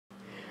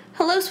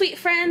Hello sweet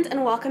friends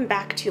and welcome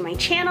back to my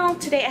channel.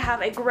 Today I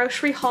have a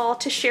grocery haul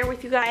to share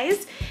with you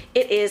guys.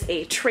 It is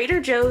a Trader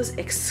Joe's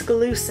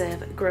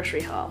exclusive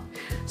grocery haul.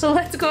 So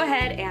let's go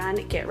ahead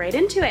and get right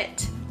into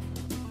it.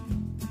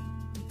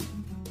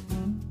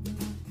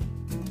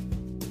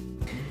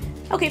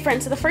 Okay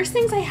friends, so the first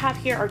things I have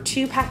here are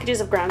 2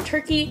 packages of ground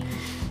turkey,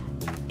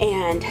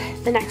 and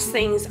the next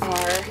things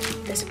are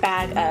this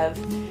bag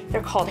of,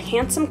 they're called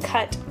Handsome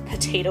Cut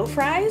potato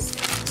fries.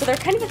 So they're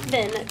kind of a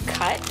thin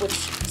cut,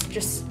 which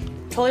just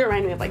totally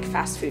remind me of like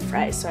fast food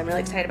fries, so I'm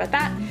really excited about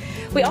that.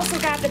 We also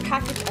grabbed a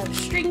package of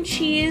string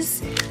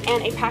cheese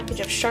and a package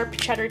of sharp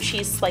cheddar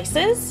cheese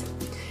slices,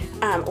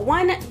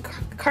 1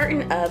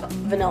 carton of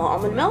vanilla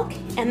almond milk,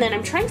 and then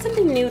I'm trying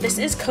something new. This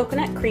is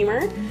coconut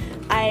creamer.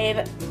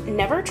 I've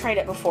never tried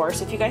it before,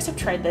 so if you guys have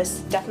tried this,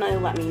 definitely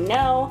let me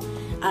know.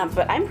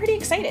 But I'm pretty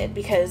excited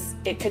because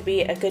it could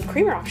be a good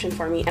creamer option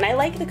for me, and I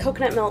like the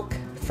coconut milk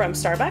from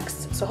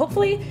Starbucks, so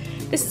hopefully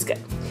this is good.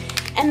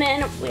 And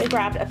then we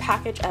grabbed a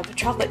package of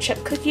chocolate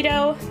chip cookie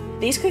dough.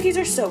 These cookies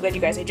are so good,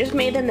 you guys. I just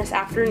made them this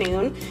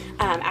afternoon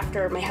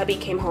after my hubby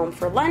came home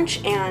for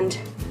lunch, and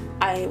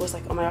I was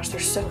like, oh my gosh, they're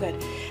so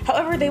good.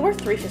 However, they were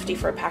 $3.50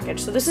 for a package,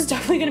 so this is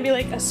definitely gonna be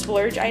like a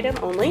splurge item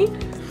only.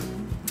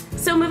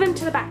 So moving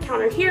to the back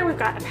counter here, we've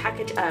got a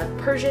package of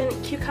Persian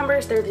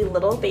cucumbers. They're the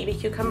little baby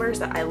cucumbers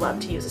that I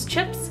love to use as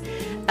chips.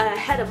 A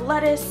head of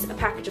lettuce, a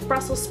package of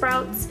Brussels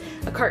sprouts,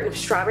 a carton of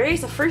strawberries,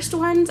 the first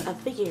ones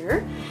of the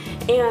year,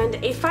 and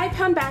a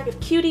 5-pound bag of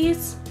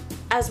cuties,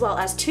 as well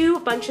as 2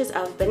 bunches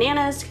of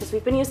bananas, because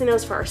we've been using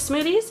those for our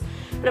smoothies,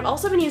 and I've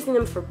also been using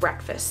them for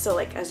breakfast, so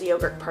like as a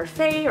yogurt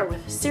parfait or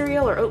with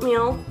cereal or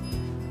oatmeal.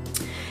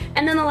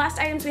 And then the last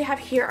items we have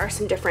here are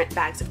some different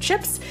bags of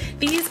chips.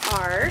 These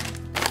are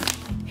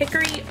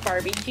hickory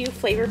barbecue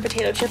flavored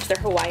potato chips. They're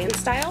Hawaiian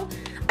style.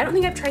 I don't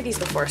think I've tried these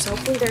before, so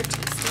hopefully they're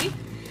tasty.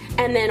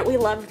 And then we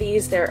love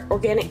these. They're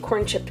organic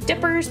corn chip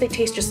dippers. They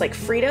taste just like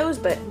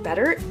Fritos, but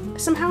better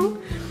somehow.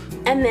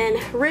 And then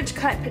ridge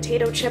cut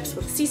potato chips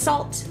with sea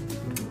salt.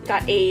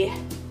 Got a,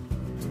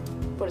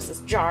 what is this,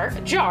 jar?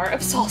 A jar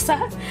of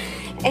salsa.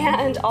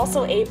 And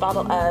also a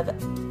bottle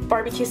of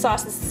barbecue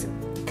sauce. This is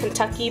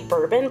Kentucky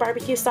bourbon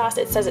barbecue sauce.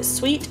 It says it's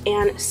sweet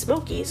and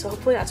smoky, so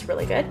hopefully that's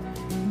really good.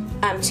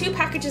 2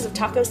 packages of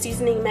taco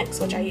seasoning mix,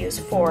 which I use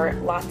for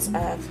lots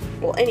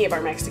of, well, any of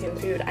our Mexican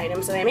food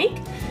items that I make.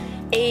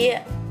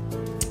 A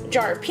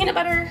jar of peanut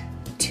butter,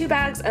 2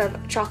 bags of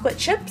chocolate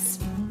chips.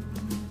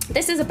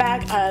 This is a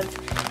bag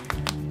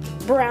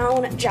of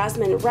brown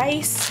jasmine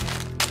rice.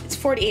 It's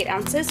 48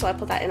 ounces, so I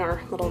put that in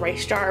our little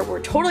rice jar.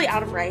 We're totally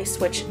out of rice,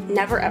 which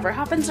never ever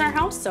happens in our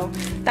house, so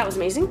that was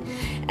amazing.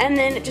 And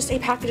then just a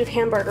package of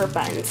hamburger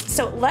buns.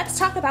 So let's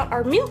talk about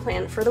our meal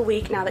plan for the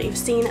week now that you've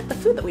seen the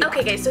food that we bought.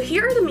 Okay guys, so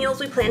here are the meals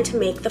we plan to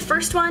make. The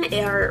first one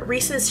are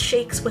Reese's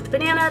Shakes with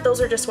banana.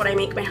 Those are just what I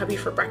make my hubby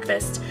for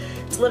breakfast.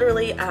 It's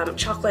literally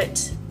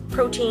chocolate,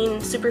 protein,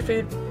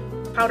 superfood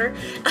powder,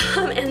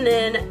 and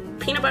then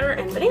peanut butter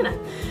and banana.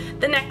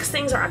 The next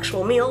things are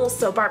actual meals,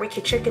 so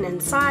barbecue chicken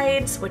and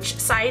sides, which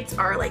sides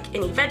are like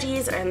any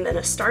veggies and then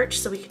a starch,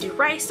 so we could do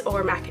rice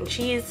or mac and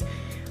cheese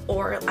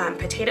or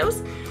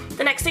potatoes.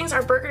 The next things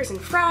are burgers and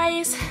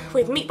fries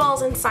with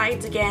meatballs and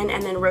sides again,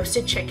 and then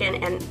roasted chicken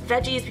and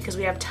veggies because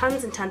we have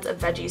tons and tons of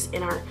veggies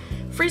in our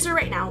freezer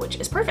right now, which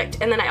is perfect.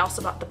 And then I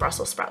also bought the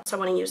Brussels sprouts, so I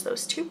want to use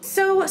those too.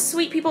 So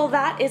sweet people,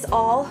 that is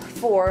all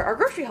for our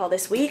grocery haul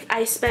this week.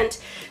 I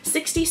spent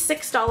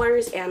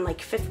 $66 and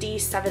like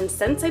 57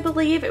 cents, I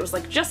believe. It was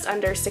like just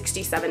under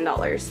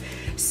 $67.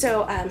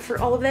 So for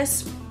all of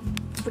this,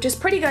 which is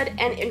pretty good.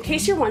 And in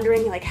case you're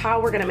wondering like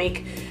how we're gonna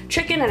make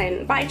chicken, and I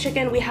didn't buy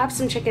chicken, we have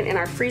some chicken in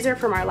our freezer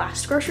from our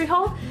last grocery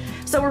haul.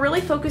 So we're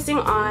really focusing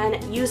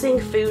on using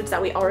foods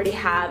that we already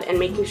have and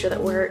making sure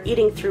that we're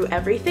eating through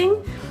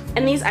everything.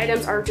 And these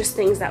items are just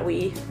things that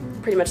we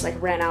pretty much like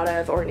ran out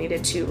of or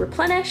needed to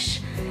replenish.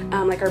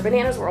 Like our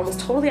bananas, we're almost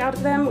totally out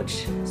of them,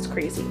 which is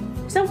crazy.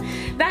 So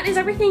that is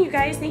everything, you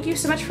guys. Thank you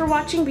so much for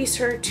watching. Be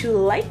sure to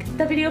like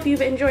the video if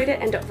you've enjoyed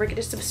it, and don't forget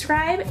to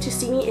subscribe to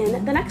see me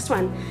in the next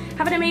one.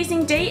 Have an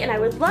amazing day, and I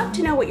would love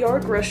to know what your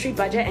grocery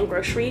budget and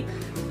grocery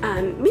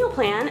meal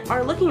plan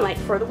are looking like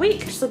for the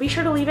week. So be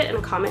sure to leave it in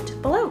a comment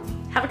below.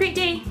 Have a great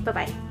day.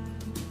 Bye-bye.